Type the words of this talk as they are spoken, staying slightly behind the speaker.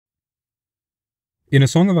In A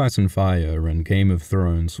Song of Ice and Fire and Game of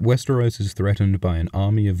Thrones, Westeros is threatened by an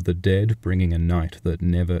army of the dead bringing a night that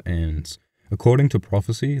never ends. According to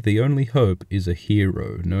prophecy, the only hope is a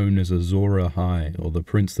hero known as Azor Ahai, or the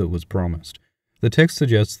prince that was promised. The text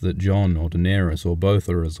suggests that Jon or Daenerys or both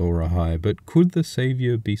are Azor Ahai, but could the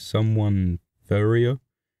savior be someone furrier?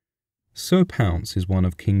 Ser Pounce is one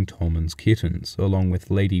of King Tommen's kittens, along with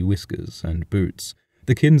Lady Whiskers and Boots.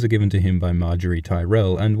 The kittens are given to him by Marjorie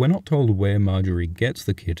Tyrell, and we're not told where Marjorie gets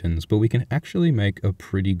the kittens, but we can actually make a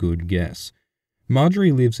pretty good guess.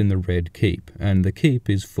 Marjorie lives in the Red Keep, and the keep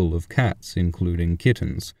is full of cats, including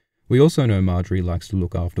kittens. We also know Marjorie likes to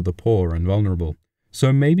look after the poor and vulnerable.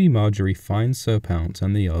 So maybe Marjorie finds Ser Pounce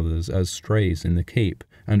and the others as strays in the keep,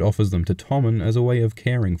 and offers them to Tommen as a way of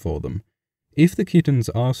caring for them. If the kittens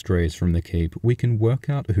are strays from the keep, we can work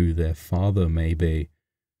out who their father may be.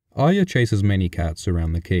 Arya chases many cats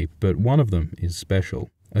around the keep, but one of them is special.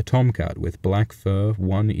 A tomcat with black fur,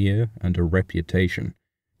 one ear, and a reputation.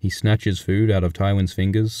 He snatches food out of Tywin's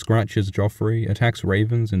fingers, scratches Joffrey, attacks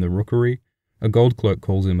ravens in the rookery. A Goldcloak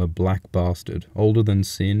calls him a black bastard, older than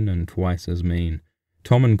sin and twice as mean.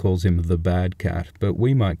 Tommen calls him the bad cat, but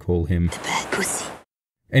we might call him the bad pussy.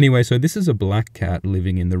 Anyway, so this is a black cat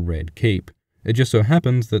living in the Red Keep. It just so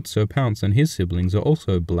happens that Ser Pounce and his siblings are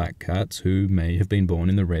also black cats who may have been born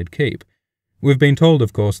in the Red Keep. We've been told,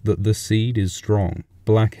 of course, that the seed is strong.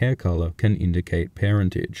 Black hair colour can indicate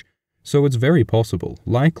parentage. So it's very possible,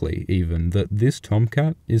 likely even, that this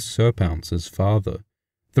tomcat is Ser Pounce's father.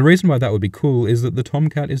 The reason why that would be cool is that the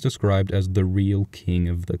tomcat is described as the real king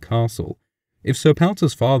of the castle. If Ser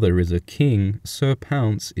Pounce's father is a king, Ser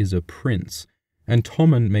Pounce is a prince. And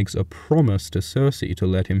Tommen makes a promise to Cersei to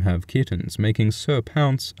let him have kittens, making Ser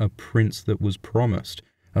Pounce a prince that was promised,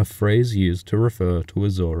 a phrase used to refer to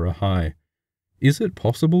Azor Ahai. Is it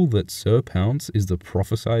possible that Ser Pounce is the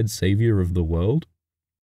prophesied savior of the world?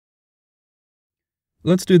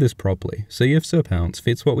 Let's do this properly, see if Ser Pounce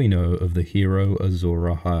fits what we know of the hero Azor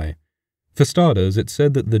Ahai. For starters, it's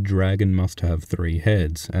said that the dragon must have 3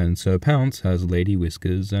 heads, and Ser Pounce has Lady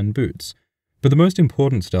Whiskers and Boots. But the most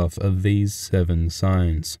important stuff are these 7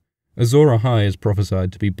 signs. Azor Ahai is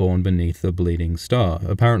prophesied to be born beneath the bleeding star,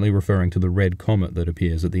 apparently referring to the red comet that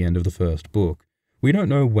appears at the end of the first book. We don't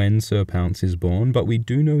know when Ser Pounce is born, but we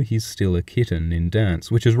do know he's still a kitten in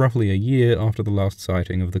Dance, which is roughly a year after the last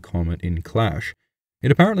sighting of the comet in Clash.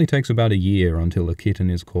 It apparently takes about a year until a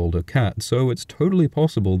kitten is called a cat, so it's totally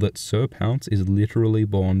possible that Ser Pounce is literally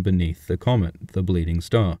born beneath the comet, the bleeding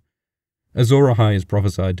star. Azor Ahai is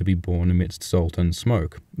prophesied to be born amidst salt and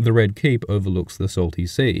smoke. The Red Keep overlooks the salty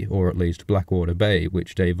sea, or at least Blackwater Bay,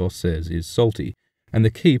 which Davos says is salty, and the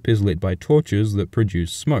keep is lit by torches that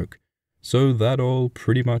produce smoke. So that all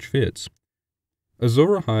pretty much fits.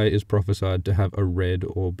 Azor Ahai is prophesied to have a red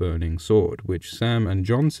or burning sword, which Sam and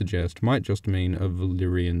Jon suggest might just mean a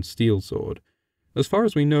Valyrian steel sword. As far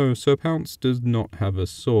as we know, Ser Pounce does not have a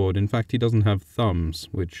sword. In fact, he doesn't have thumbs,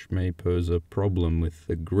 which may pose a problem with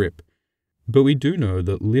the grip. But we do know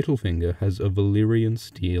that Littlefinger has a Valyrian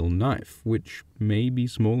steel knife, which may be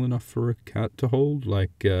small enough for a cat to hold,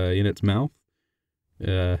 like in its mouth.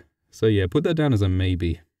 So yeah, put that down as a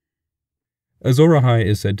maybe. Azor Ahai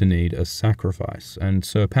is said to need a sacrifice, and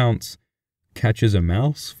Ser Pounce catches a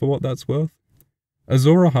mouse for what that's worth.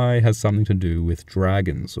 Azor Ahai has something to do with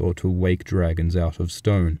dragons, or to wake dragons out of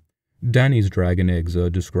stone. Dany's dragon eggs are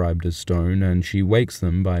described as stone, and she wakes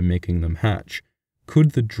them by making them hatch.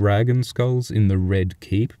 Could the dragon skulls in the Red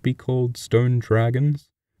Keep be called stone dragons?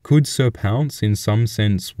 Could Ser Pounce in some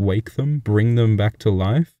sense wake them, bring them back to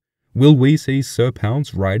life? Will we see Ser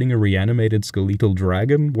Pounce riding a reanimated skeletal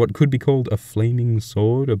dragon, what could be called a flaming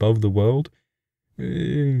sword above the world?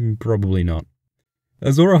 Probably not.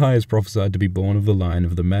 Azor Ahai is prophesied to be born of the line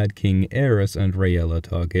of the Mad King Aerys and Rhaella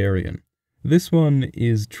Targaryen. This one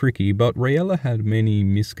is tricky, but Rhaella had many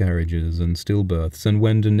miscarriages and stillbirths, and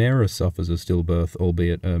when Daenerys suffers a stillbirth,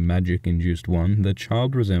 albeit a magic-induced one, the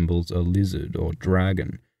child resembles a lizard or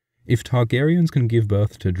dragon. If Targaryens can give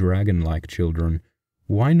birth to dragon-like children,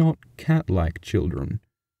 why not cat-like children?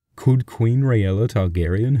 Could Queen Rhaella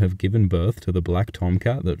Targaryen have given birth to the black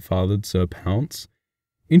tomcat that fathered Ser Pounce?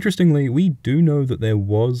 Interestingly, we do know that there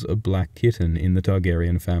was a black kitten in the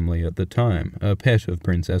Targaryen family at the time, a pet of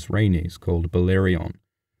Princess Rhaenys called Balerion.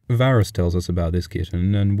 Varys tells us about this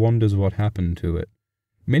kitten and wonders what happened to it.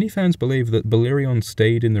 Many fans believe that Balerion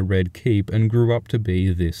stayed in the Red Keep and grew up to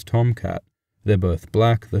be this tomcat. They're both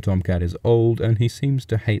black, the tomcat is old, and he seems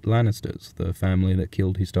to hate Lannisters, the family that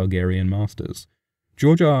killed his Targaryen masters.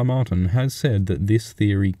 George R. R. Martin has said that this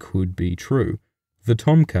theory could be true. The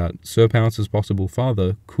tomcat, Ser Pounce's possible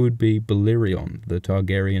father, could be Balerion, the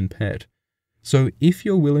Targaryen pet. So if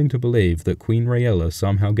you're willing to believe that Queen Rhaella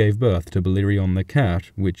somehow gave birth to Balerion the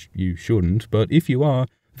cat, which you shouldn't, but if you are,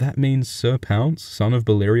 that means Ser Pounce, son of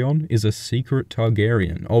Balerion, is a secret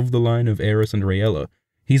Targaryen of the line of Aerys and Rhaella.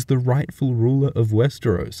 He's the rightful ruler of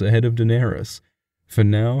Westeros, ahead of Daenerys. For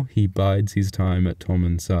now, he bides his time at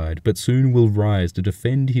Tommen's side, but soon will rise to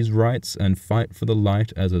defend his rights and fight for the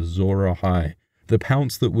light as Azor Ahai, the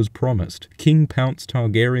Pounce that was promised, King Pounce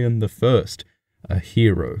Targaryen I, a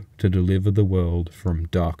hero to deliver the world from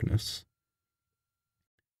darkness.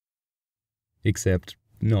 Except,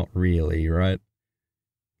 not really, right?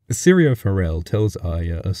 Syrio Forel tells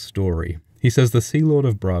Arya a story. He says the Sea Lord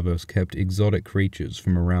of Braavos kept exotic creatures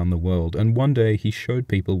from around the world, and one day he showed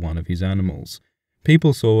people one of his animals.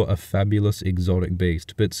 People saw a fabulous exotic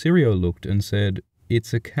beast, but Syrio looked and said,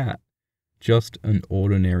 "It's a cat. Just an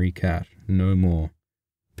ordinary cat, no more."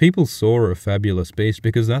 People saw a fabulous beast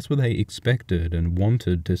because that's what they expected and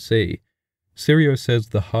wanted to see. Syrio says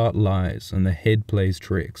the heart lies and the head plays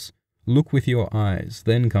tricks. Look with your eyes,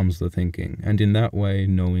 then comes the thinking, and in that way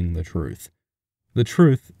knowing the truth. The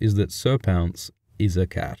truth is that Ser Pounce is a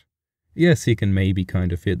cat. Yes, he can maybe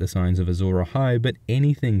kind of fit the signs of Azor Ahai, but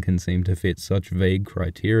anything can seem to fit such vague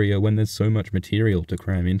criteria when there's so much material to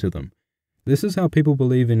cram into them. This is how people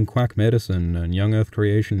believe in quack medicine and young earth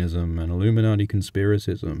creationism and Illuminati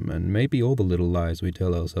conspiracism and maybe all the little lies we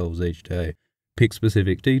tell ourselves each day. Pick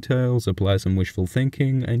specific details, apply some wishful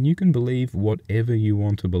thinking, and you can believe whatever you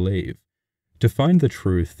want to believe. To find the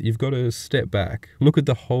truth, you've got to step back, look at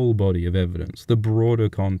the whole body of evidence, the broader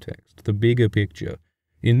context, the bigger picture.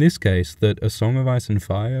 In this case, that A Song of Ice and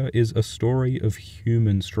Fire is a story of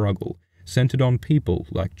human struggle, centered on people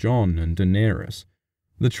like Jon and Daenerys.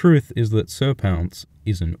 The truth is that Ser Pounce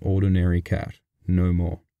is an ordinary cat, no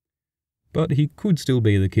more. But he could still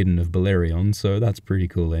be the kitten of Balerion, so that's pretty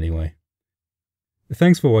cool anyway.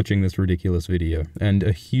 Thanks for watching this ridiculous video, and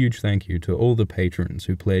a huge thank you to all the patrons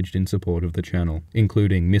who pledged in support of the channel,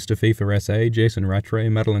 including Mr. FIFA SA, Jason Rattray,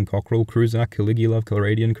 Madeline Cockrel, Cruzak, Caligula,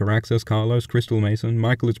 Calradian, Caraxus, Carlos, Crystal Mason,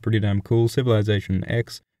 Michael is pretty damn cool, Civilization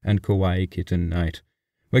X, and Kawaii Kitten Knight.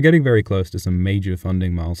 We're getting very close to some major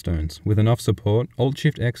funding milestones. With enough support,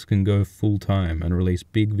 Alt-Shift-X can go full-time and release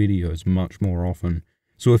big videos much more often.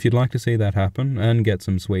 So if you'd like to see that happen and get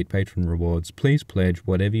some sweet patron rewards, please pledge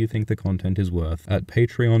whatever you think the content is worth at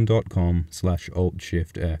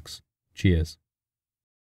patreon.com/AltShiftX. Cheers.